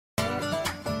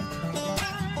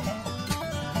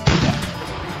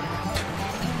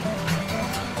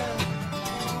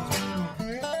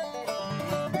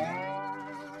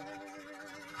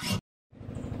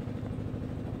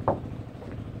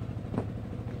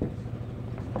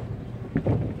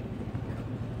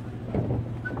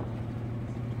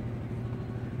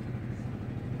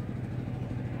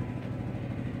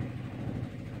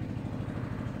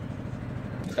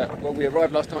Well, we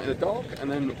arrived last night in the dark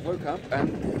and then woke up,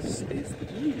 and this is the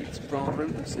view. It's rather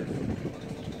impressive.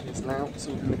 It's loud,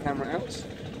 sorting the camera out.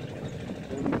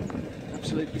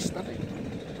 Absolutely stunning.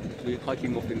 We're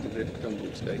hiking off into the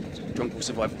jungle today. Jungle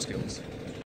survival skills.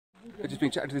 I've just been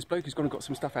chatting to this bloke who's gone and got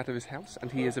some stuff out of his house,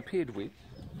 and he has appeared with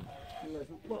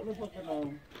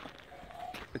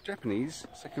a Japanese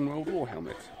Second World War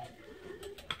helmet.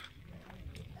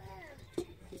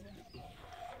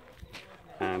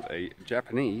 And a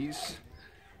Japanese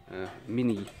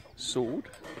mini sword,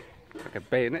 like a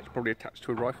bayonet, probably attached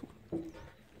to a rifle.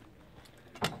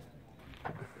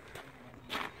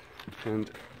 And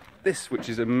this, which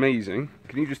is amazing,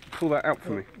 can you just pull that out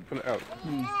for me? Pull it out.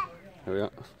 There we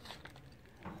are.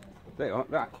 There you are,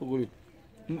 that.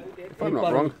 If I'm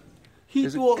not wrong,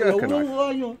 is a Gurkha knife.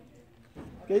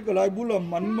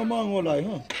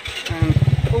 And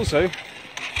also,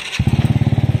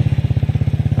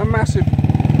 a massive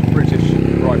British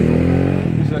rifle.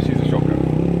 This is actually a shotgun.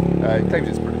 It claims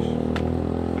it's British.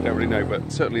 I don't really know,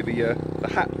 but certainly the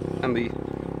hat and the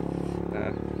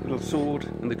little sword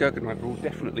and the Gurkha knife are all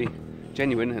definitely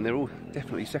genuine, and they're all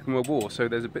definitely Second World War. So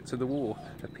there's a bits of the war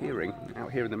appearing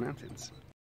out here in the mountains.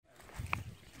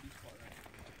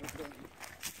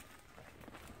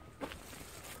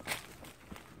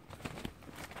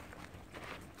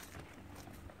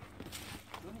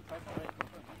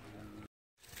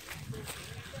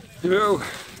 Yo,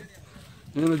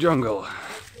 in the jungle.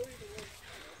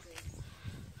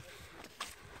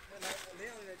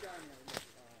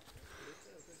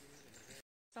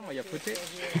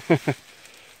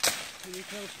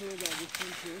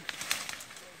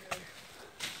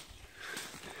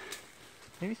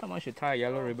 Maybe someone should tie a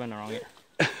yellow ribbon around it.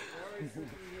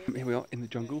 Here we are in the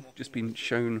jungle, just been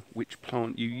shown which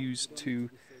plant you use to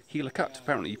heal a cut.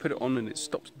 Apparently you put it on and it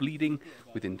stops bleeding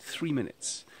within 3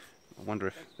 minutes. I wonder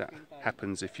if that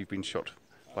happens if you've been shot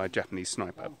by a Japanese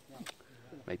sniper.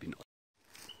 Maybe not.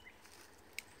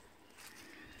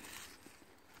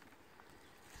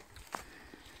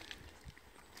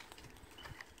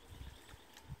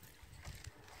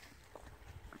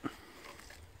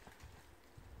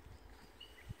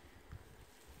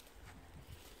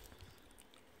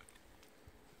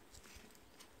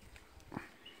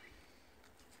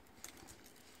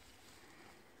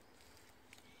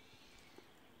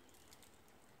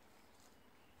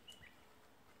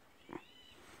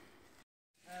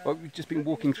 Well, we've just been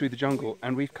walking through the jungle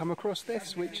and we've come across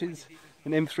this, which is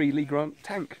an M3 Lee Grant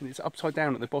tank, and it's upside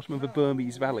down at the bottom of a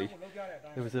Burmese valley.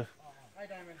 There was a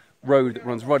road that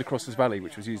runs right across this valley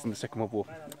which was used in the Second World War,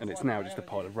 and it's now just a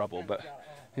pile of rubble, but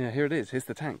yeah, here it is, here's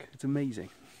the tank. It's amazing.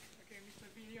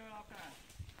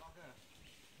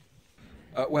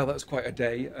 Well, that's quite a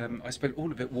day. I spent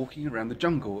all of it walking around the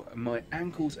jungle, and my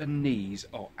ankles and knees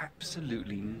are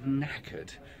absolutely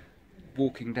knackered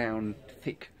walking down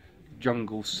thick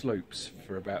jungle slopes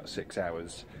for about 6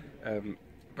 hours.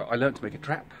 But I learned to make a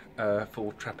trap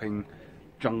for trapping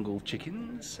jungle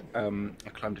chickens. I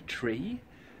climbed a tree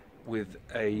with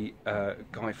a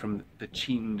guy from the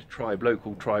Chin tribe,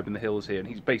 local tribe in the hills here, and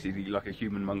he's basically like a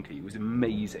human monkey. It was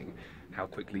amazing how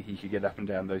quickly he could get up and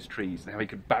down those trees and how he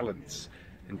could balance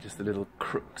in just the little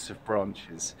crooks of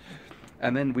branches.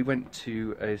 And then we went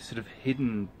to a sort of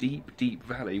hidden deep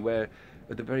valley where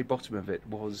at the very bottom of it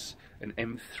was an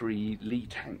M3 Lee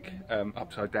tank,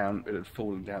 upside down. It had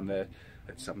fallen down there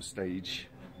at some stage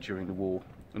during the war.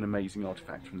 An amazing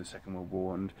artefact from the Second World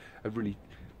War, and a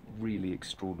really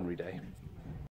extraordinary day.